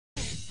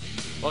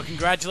Well,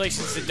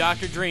 congratulations to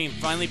Dr. Dream,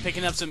 finally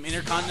picking up some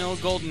Intercontinental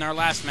Gold in our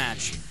last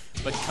match.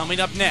 But coming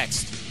up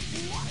next,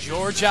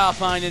 George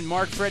Alpine and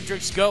Mark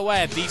Fredricks go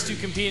at it. These two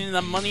competing in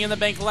the Money in the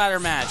Bank ladder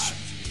match.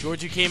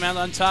 Georgie came out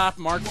on top,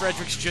 Mark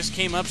Fredricks just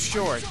came up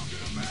short.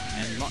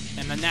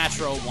 And the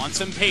Natural wants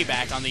some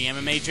payback on the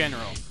MMA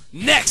General.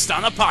 Next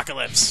on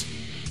Apocalypse.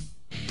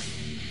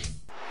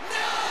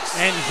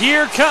 And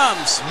here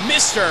comes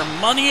Mr.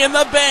 Money in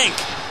the Bank.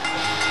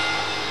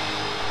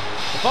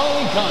 The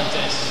following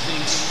contest is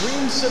an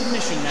extreme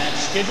submission match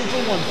scheduled for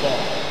one fall.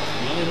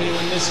 The only way to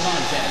win this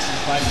contest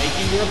is by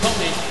making your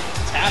opponent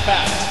tap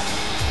out.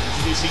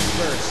 Introducing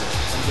first,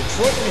 from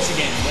Detroit,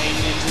 Michigan, weighing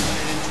in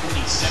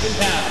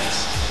 227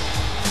 pounds,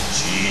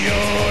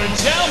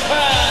 George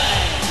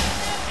Alpine!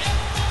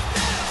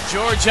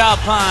 George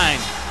Alpine,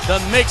 the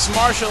mixed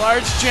martial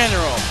arts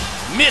general,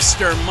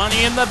 Mr.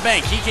 Money in the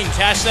Bank. He can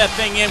cash that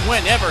thing in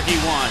whenever he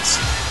wants.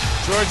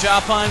 George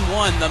Alpine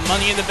won the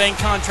Money in the Bank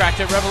contract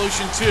at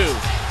Revolution 2.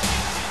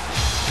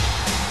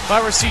 If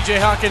I were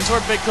CJ Hawkins or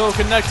Big Cole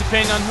Canuck,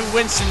 depending on who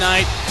wins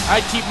tonight,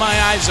 I'd keep my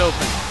eyes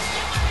open.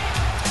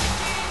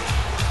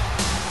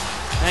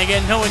 And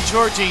again, knowing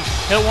Georgie,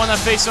 he'll want to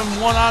face him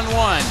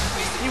one-on-one.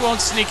 He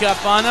won't sneak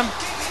up on him.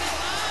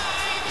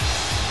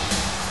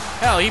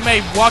 Hell, he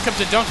may walk up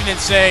to Duncan and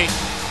say,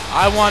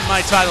 I want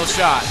my title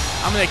shot.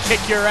 I'm going to kick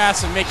your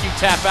ass and make you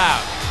tap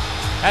out.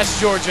 That's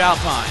George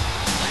Alpine.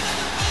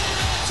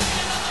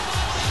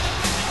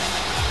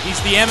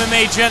 He's the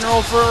MMA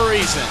general for a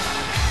reason.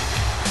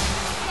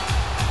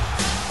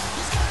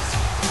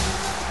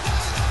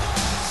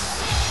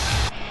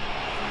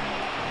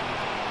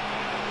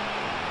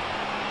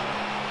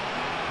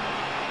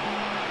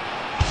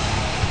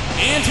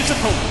 And his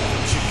opponent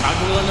from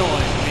Chicago,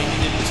 Illinois, weighing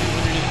in at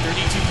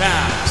 232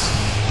 pounds,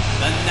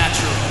 the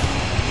Natural,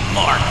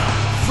 Mark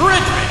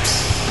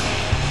Fredricks.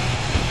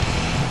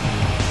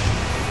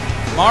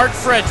 Mark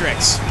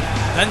Fredricks,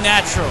 the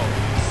Natural.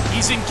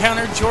 He's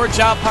encountered George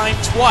Alpine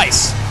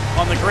twice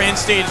on the grand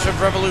stage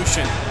of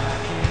Revolution.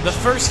 The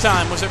first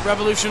time was at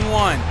Revolution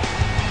 1,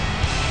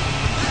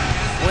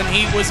 when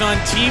he was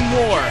on Team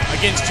War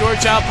against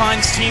George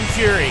Alpine's Team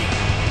Fury.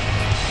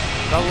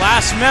 The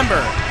last member,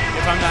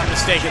 if I'm not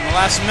mistaken, the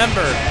last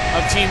member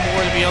of Team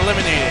War to be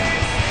eliminated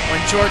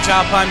when George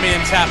Alpine made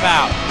him tap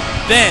out.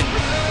 Then,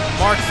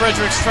 Mark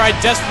Fredricks tried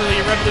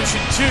desperately at Revolution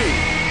 2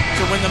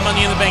 to win the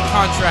Money in the Bank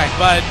contract,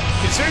 but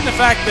considering the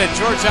fact that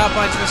George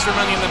Alpine's Mr.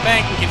 Money in the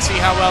Bank, we can see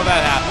how well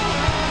that happened.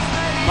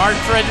 Mark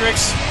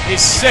Fredricks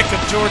is sick of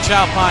George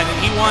Alpine, and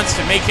he wants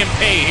to make him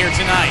pay here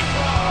tonight.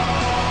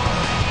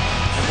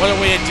 And what a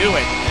way to do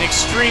it. An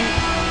extreme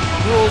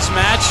rules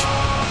match,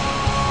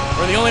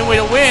 where the only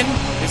way to win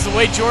is the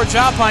way George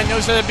Alpine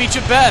knows how to beat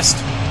you best.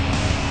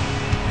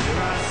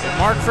 If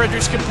Mark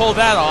Fredricks can pull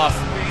that off,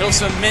 he'll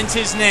cement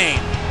his name.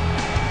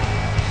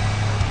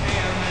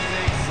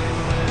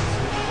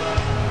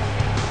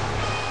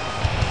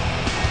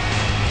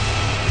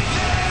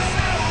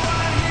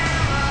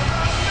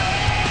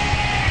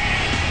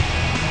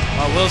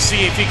 Well, we'll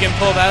see if he can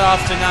pull that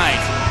off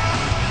tonight.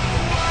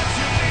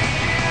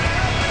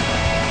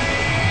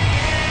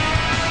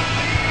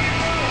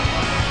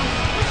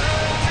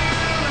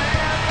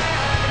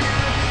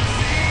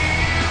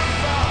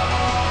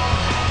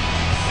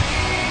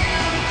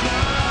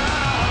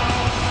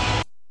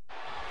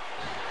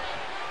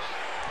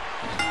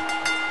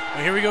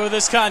 Here we go with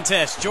this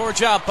contest.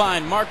 George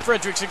Alpine, Mark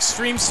Fredricks,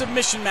 extreme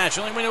submission match.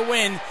 The only way to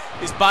win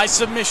is by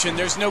submission.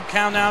 There's no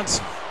countouts,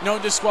 no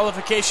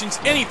disqualifications,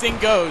 anything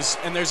goes,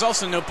 and there's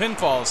also no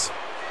pinfalls.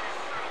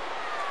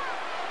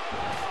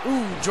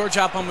 Ooh, George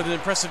Alpine with an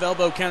impressive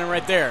elbow counter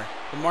right there.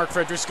 And Mark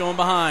Fredricks going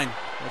behind.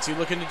 What's he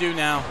looking to do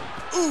now?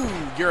 Ooh,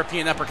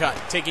 European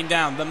uppercut, taking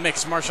down the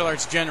mixed martial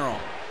arts general.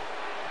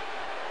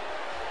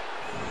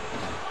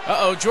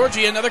 Uh-oh,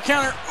 Georgie, another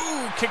counter.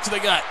 Ooh, kick to the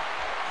gut.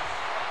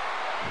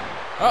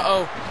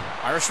 Uh-oh,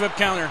 Irish whip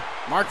counter.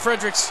 Mark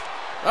Fredricks.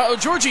 Uh-oh,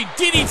 Georgie,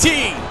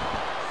 DDT!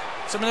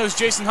 Someone knows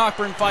Jason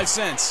Hawkburn 5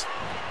 cents.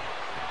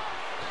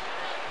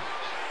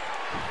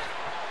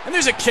 And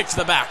there's a kick to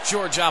the back.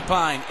 George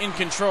Alpine in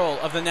control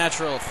of the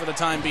Natural for the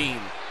time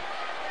being.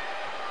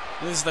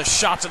 This is the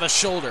shot to the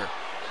shoulder.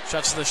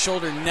 Shots to the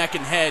shoulder, neck,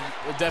 and head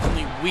will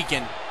definitely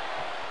weaken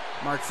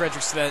Mark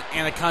Fredricks to that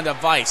Anaconda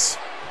Vice.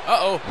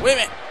 Uh-oh, wait a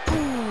minute.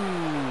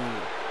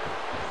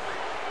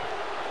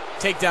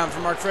 Takedown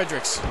from Mark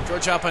Fredricks.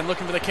 George Alpine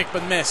looking for the kick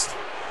but missed.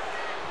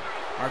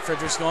 Mark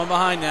Fredricks going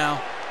behind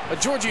now.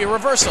 But Georgie, a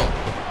reversal.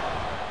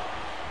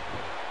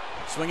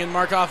 Swinging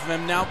Mark off of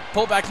him. Now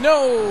pull back.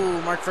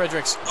 No! Mark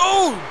Fredricks.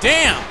 Oh,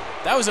 damn!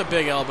 That was a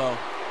big elbow.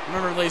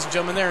 Remember, ladies and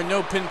gentlemen, there are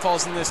no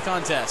pinfalls in this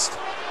contest.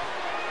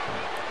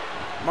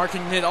 Mark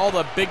can hit all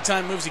the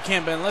big-time moves he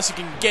can, but unless he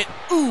can get...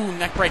 Ooh,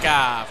 neck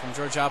breaker from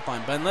George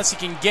Alpine. But unless he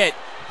can get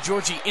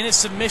Georgie in a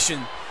submission,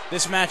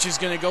 this match is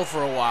going to go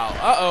for a while.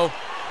 Uh-oh.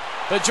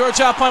 But George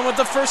Alpine with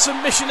the first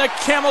submission, a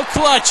camel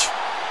clutch.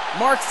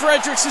 Mark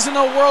Fredricks is in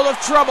a world of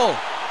trouble.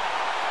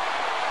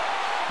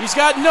 He's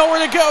got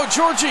nowhere to go.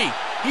 Georgie,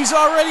 he's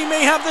already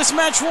may have this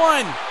match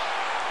won.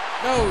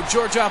 No,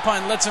 George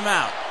Alpine lets him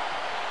out.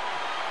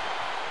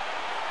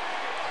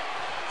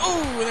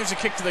 Ooh, and there's a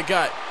kick to the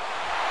gut.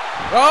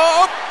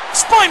 Oh,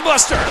 spine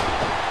buster.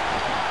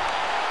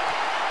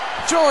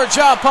 George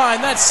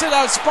Alpine, that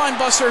sit-out spine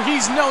buster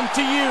he's known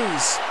to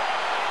use.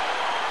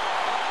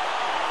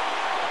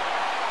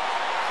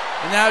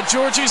 And now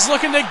Georgie's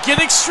looking to get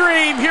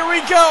extreme. Here we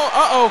go.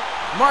 Uh-oh.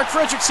 Mark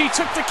Fredricks, he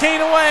took the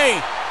cane away.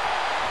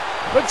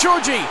 But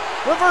Georgie,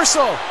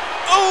 reversal.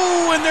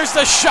 Oh, and there's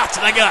the shot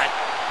to the gut.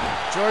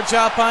 George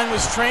Alpine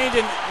was trained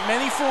in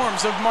many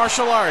forms of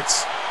martial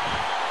arts.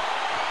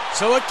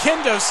 So a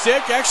kendo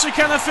stick actually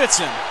kind of fits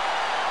him.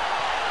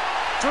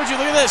 Georgie,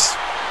 look at this.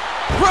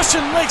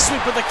 Russian leg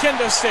sweep with a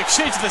kendo stick.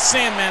 Shades of the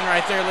Sandman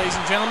right there, ladies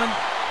and gentlemen.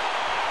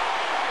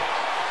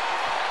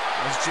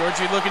 What's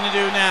Georgie looking to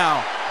do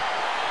now?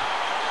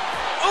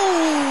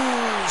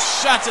 Ooh,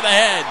 shot to the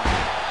head.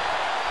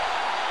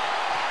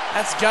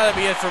 That's got to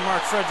be it for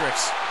Mark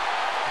Fredricks.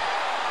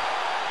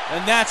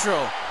 The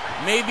natural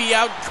may be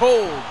out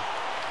cold.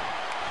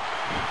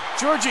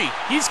 Georgie,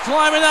 he's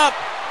climbing up.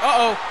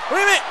 Uh-oh.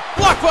 Wait a minute.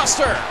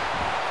 Blockbuster.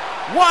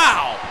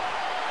 Wow.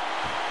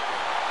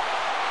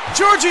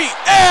 Georgie,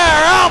 air,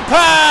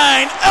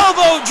 Alpine,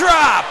 elbow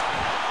drop.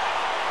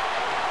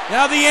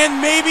 Now the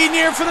end may be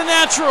near for the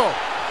natural.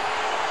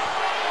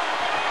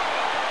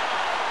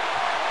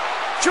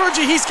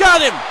 Georgie, he's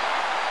got him.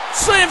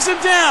 Slams him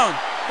down.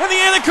 And the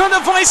Anaconda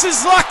Vice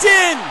is locked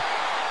in.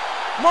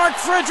 Mark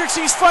Fredricks,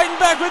 he's fighting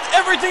back with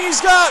everything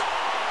he's got.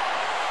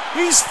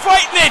 He's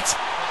fighting it.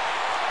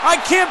 I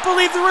can't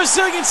believe the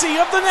resiliency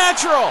of the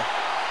natural.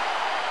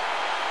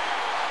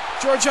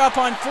 George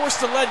Alpine forced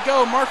to let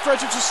go. Mark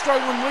Fredricks is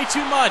struggling way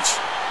too much.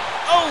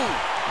 Oh!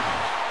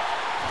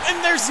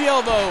 And there's the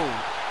elbow.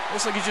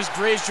 Looks like he just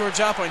grazed George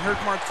Alpine,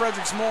 hurt Mark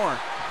Fredricks more.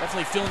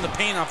 Definitely feeling the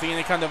pain off the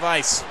Anaconda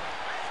Vice.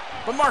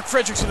 But Mark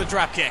Fredricks with a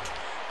drop kick.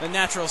 The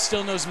natural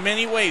still knows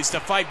many ways to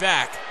fight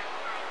back.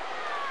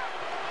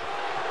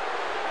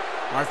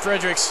 Mark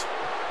Fredricks.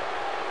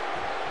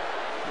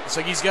 Looks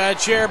like he's got a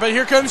chair, but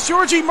here comes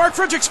Georgie. Mark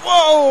Fredricks.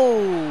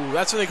 Whoa!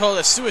 That's what they call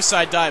it, a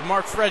suicide dive.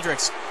 Mark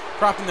Fredricks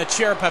propping the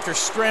chair up after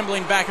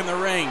scrambling back in the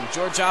ring.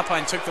 George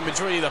Alpine took the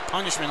majority of the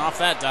punishment off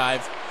that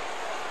dive.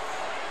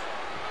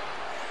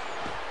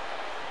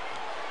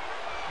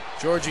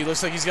 Georgie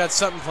looks like he's got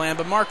something planned,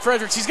 but Mark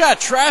Fredricks, he's got a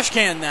trash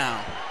can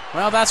now.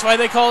 Well, that's why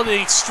they call it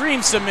an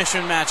extreme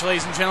submission match,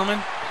 ladies and gentlemen.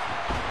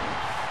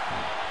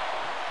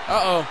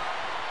 Uh-oh.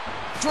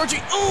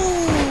 Georgie,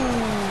 ooh!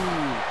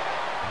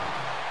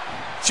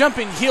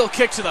 Jumping heel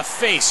kick to the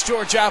face.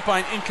 George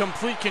Alpine in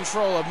complete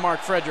control of Mark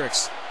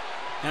Fredricks.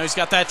 Now he's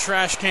got that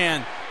trash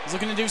can. He's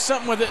looking to do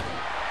something with it.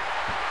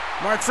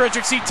 Mark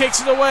Fredricks, he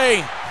takes it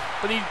away,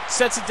 but he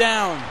sets it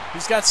down.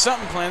 He's got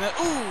something planned.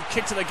 Ooh,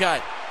 kick to the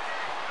gut.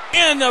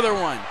 And another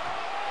one.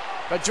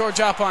 But George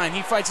Alpine,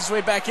 he fights his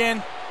way back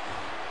in.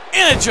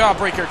 And a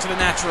jawbreaker to the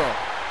natural.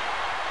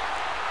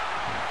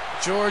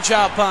 George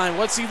Alpine,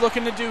 what's he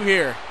looking to do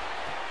here?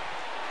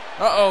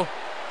 Uh-oh.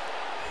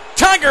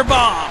 Tiger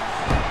Bomb!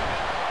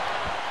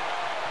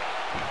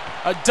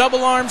 A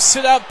double arm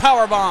sit-out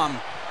power bomb.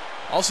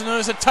 Also known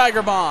as a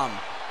Tiger Bomb.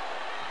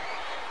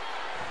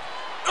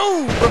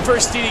 Ooh,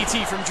 reverse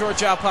DDT from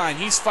George Alpine.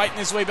 He's fighting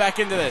his way back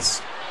into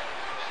this.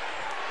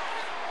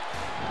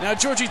 Now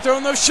Georgie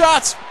throwing those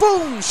shots.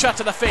 Boom! Shot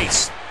to the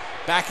face.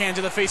 Backhand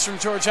to the face from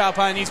George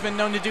Alpine. He's been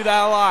known to do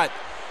that a lot.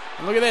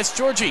 And look at this.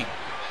 Georgie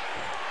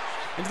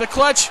into the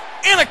clutch.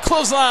 And a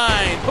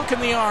clothesline. Hooking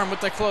the arm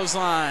with the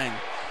clothesline.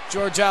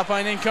 George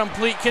Alpine in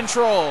complete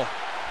control.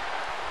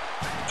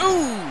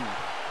 Ooh!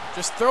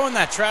 Just throwing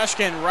that trash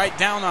can right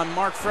down on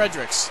Mark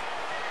Fredricks.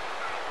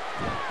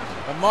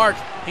 But Mark,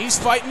 he's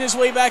fighting his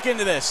way back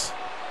into this.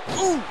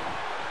 Ooh!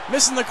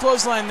 Missing the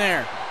clothesline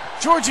there.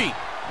 Georgie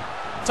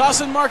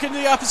tossing Mark into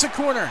the opposite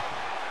corner.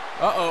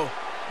 Uh-oh.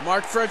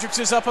 Mark Fredricks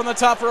is up on the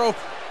top rope.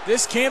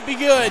 This can't be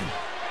good.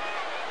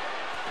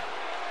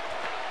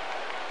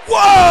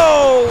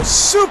 Whoa!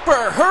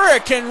 Super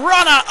Hurricane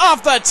Rana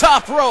off the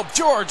top rope.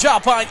 George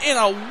Alpine in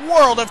a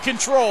world of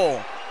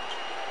control.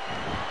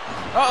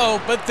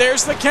 Uh-oh, but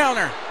there's the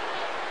counter.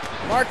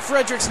 Mark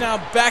Fredricks now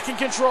back in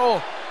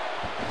control.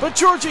 But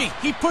Georgie,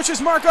 he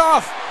pushes Mark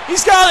off.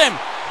 He's got him.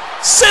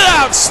 Sit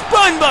out,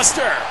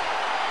 Spinebuster.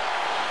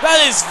 That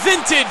is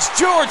vintage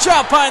George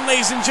Alpine,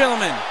 ladies and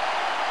gentlemen.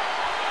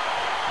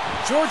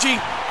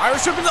 Georgie,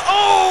 Irish whip in the...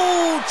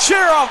 Oh!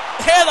 Chair off,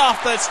 head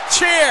off the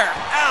chair.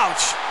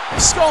 Ouch.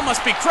 The skull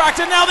must be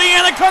cracked. And now the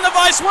Anaconda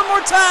Vice one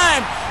more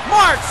time.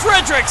 Mark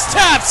Fredricks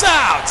taps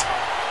out.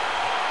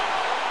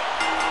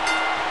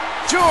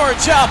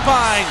 George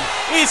Alpine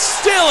is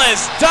still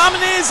as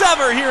dominant as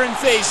ever here in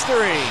Phase 3.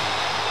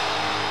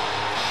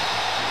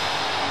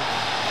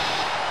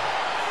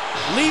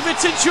 Leave it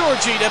to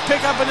Georgie to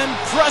pick up an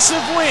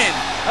impressive win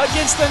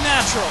against the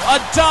Natural. A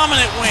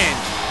dominant win.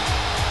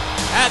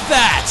 At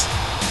that.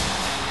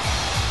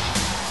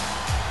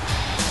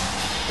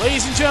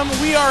 Ladies and gentlemen,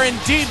 we are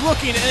indeed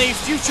looking at a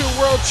future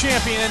world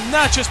champion, and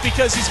not just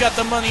because he's got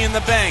the money in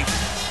the bank,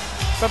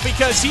 but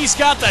because he's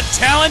got the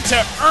talent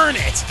to earn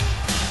it.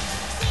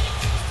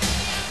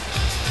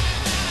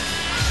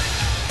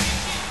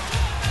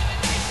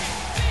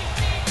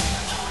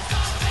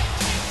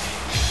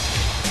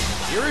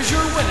 here is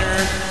your winner,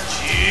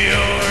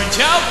 George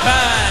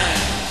Alpine.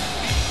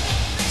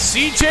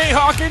 CJ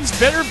Hawkins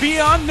better be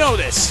on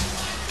notice.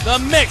 The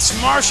mixed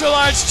martial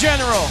arts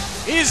general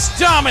is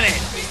dominant.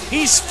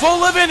 He's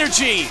full of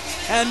energy,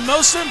 and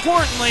most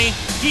importantly,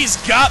 he's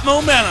got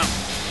momentum.